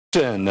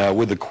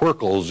With the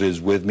Quirkles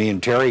is with me,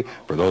 and Terry,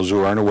 for those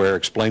who aren't aware,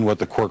 explain what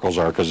the Quirkles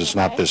are, because it's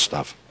not this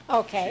stuff.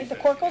 Okay, the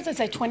Quirkles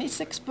is a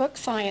 26-book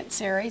science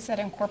series that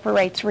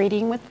incorporates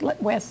reading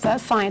with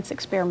science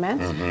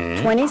experiments.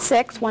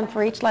 26, one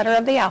for each letter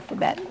of the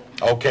alphabet.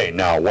 Okay,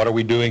 now what are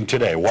we doing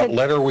today? What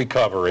letter are we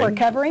covering? We're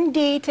covering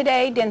D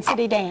today,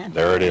 Density Dan.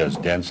 There it is,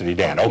 Density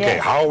Dan. Okay,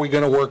 Yes. how are we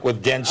going to work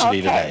with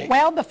density today?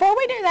 Well, before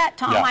we do that,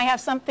 Tom, Yeah. I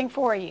have something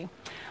for you.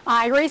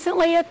 I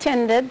recently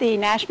attended the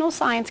National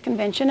Science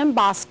Convention in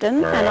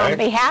Boston, and on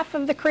behalf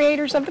of the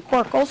creators of the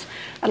Quirkles,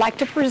 I'd like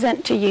to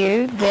present to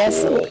you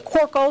this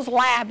Quirkles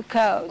lab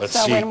code.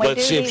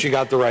 Let's see if she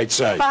got the right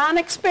size. Fun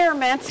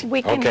experiments,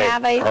 we can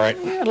have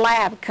a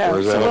lab code.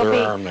 Where's that other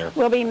arm there?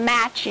 We'll be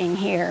matching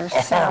here.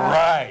 So, all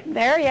right.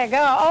 There you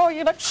go. Oh,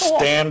 you look cool.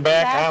 Stand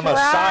back, That's I'm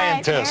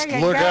a scientist. There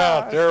you Look go.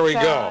 out, there we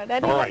go.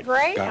 Doesn't he look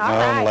great? Got All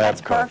my own right, lab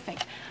that's code.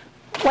 perfect.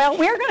 Well,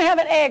 we're going to have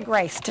an egg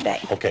race today.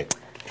 Okay.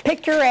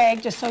 Pick your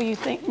egg, just so you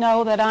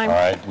know that I'm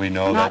we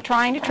know not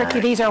trying to trick you.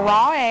 These are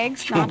raw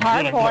eggs, not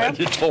hard-boiled.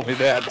 You told me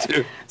that,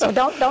 too. So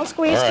don't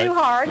squeeze too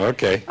hard.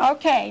 Okay.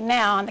 Okay,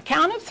 now on the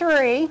count of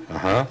three,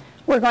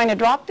 we're going to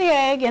drop the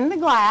egg in the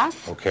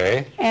glass.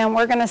 Okay. And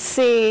we're going to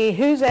see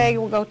whose egg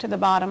will go to the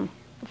bottom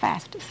the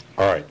fastest.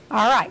 All right.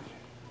 All right.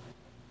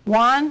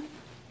 1,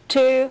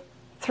 2,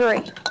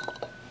 3.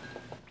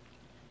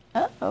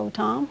 Uh-oh,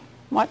 Tom.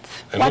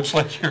 It looks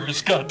like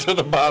yours got to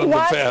the bottom the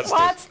fastest.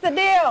 What's the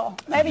deal?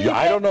 Maybe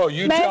I don't know.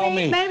 You tell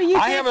me.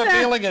 I have a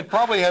feeling it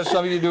probably has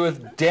something to do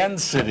with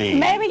density.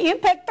 Maybe you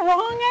picked the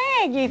wrong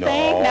egg, you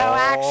think? No,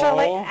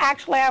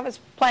 actually I was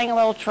playing a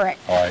little trick.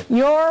 All right.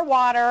 Your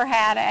water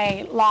had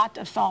a lot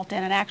of salt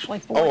in it, actually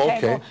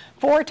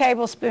 4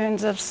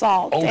 tablespoons of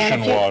salt.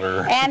 Ocean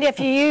water. And if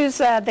you use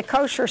the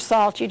kosher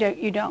salt,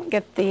 you don't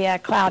get the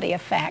cloudy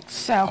effect.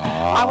 So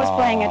I was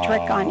playing a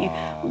trick on you.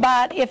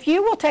 But if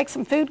you will take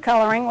some food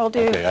coloring, we'll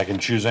do... Okay, I can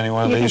choose any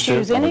one of these two? You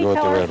can choose any color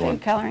color of of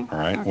food coloring. All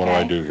right, what do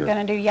I do here? You're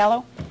going to do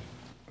yellow?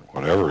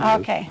 Whatever it is.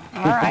 Okay,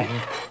 all right.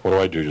 What do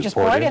I do, just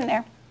pour it in?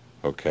 there.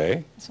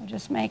 Okay. So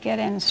just make it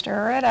and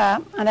stir it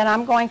up. And then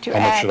I'm going to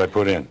add... How much should I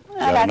put in? Is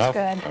that enough?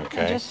 That's good. Okay.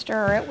 And just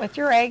stir it with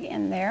your egg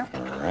in there.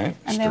 All right.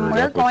 And then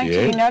we're going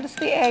to... You notice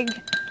the egg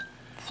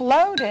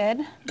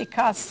floated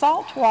because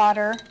salt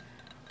water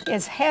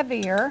is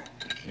heavier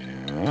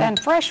than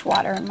fresh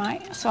water.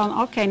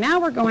 Okay, now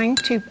we're going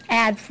to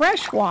add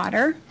fresh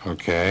water.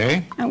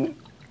 Okay. And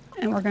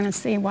we're going to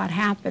see what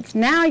happens.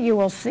 Now you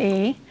will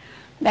see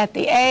that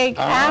the egg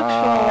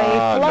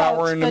actually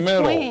floats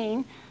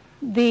between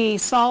the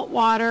salt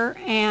water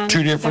and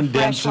two different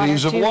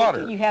densities of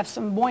water. You have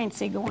some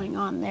buoyancy going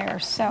on there.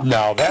 So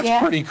now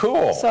that's pretty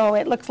cool. So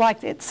it looks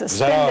like it's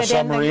suspended in the glass. Is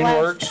that how a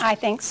submarine works? I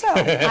think so.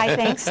 I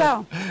think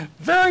so.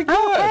 Very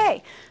good.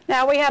 Okay.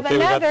 Now we have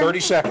another. We got 30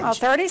 seconds. Oh,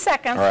 30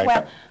 seconds. All right.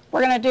 Well,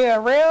 we're going to do a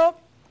real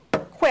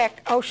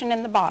quick ocean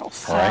in the bottle.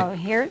 So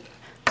here,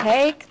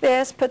 take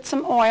this, put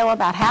some oil,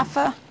 about half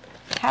a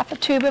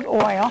tube of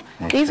oil.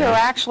 These are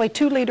actually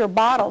 2-liter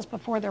bottles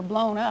before they're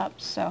blown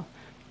up, so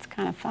it's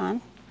kind of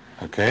fun.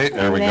 Okay,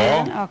 there we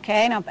go.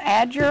 Okay, now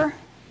add your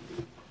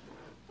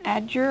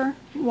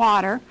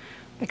water,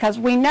 because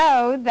we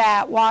know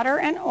that water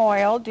and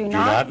oil do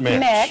not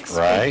mix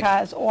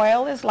because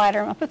oil is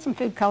lighter. I'll put some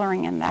food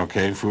coloring in that.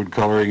 Okay, food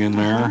coloring in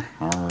there.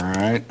 All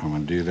right, I'm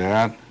going to do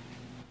that.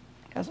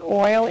 Because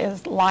oil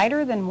is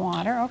lighter than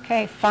water.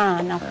 Okay,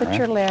 fine. Now put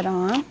your lid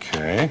on.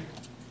 Okay.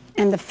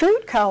 And the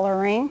food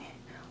coloring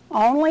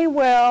only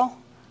will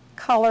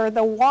color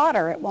the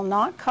water. It will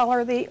not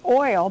color the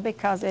oil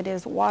because it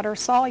is water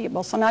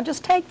soluble. So now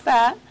just take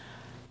that,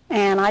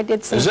 and I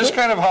did some... Is this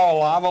kind of how a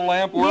lava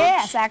lamp works?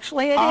 Yes,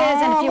 actually it is.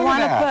 And if you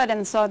want to put,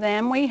 and so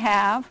then we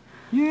have,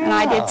 and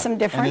I did some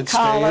different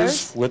colors. And it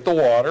stays with the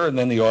water, and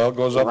then the oil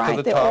goes up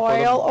to the top.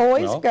 Right, the oil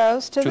always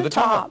goes to the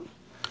top.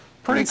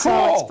 Pretty cool.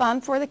 So it's fun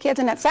for the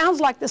kids, and it sounds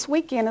like this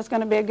weekend is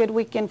going to be a good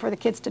weekend for the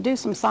kids to do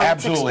some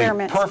science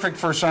experiments. Perfect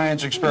for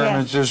science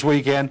experiments this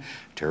weekend.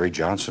 Terri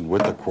Johnson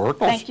with the Quirkles.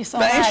 Thank you so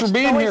much. Thanks for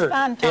being here.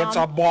 Fun, Tom. It's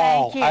a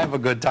ball. Thank you. I have a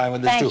good time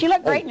with this too. You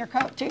look great in your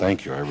coat too.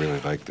 Thank you. I really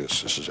like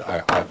this. This is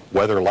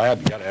weather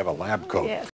lab. You got to have a lab coat. Yes.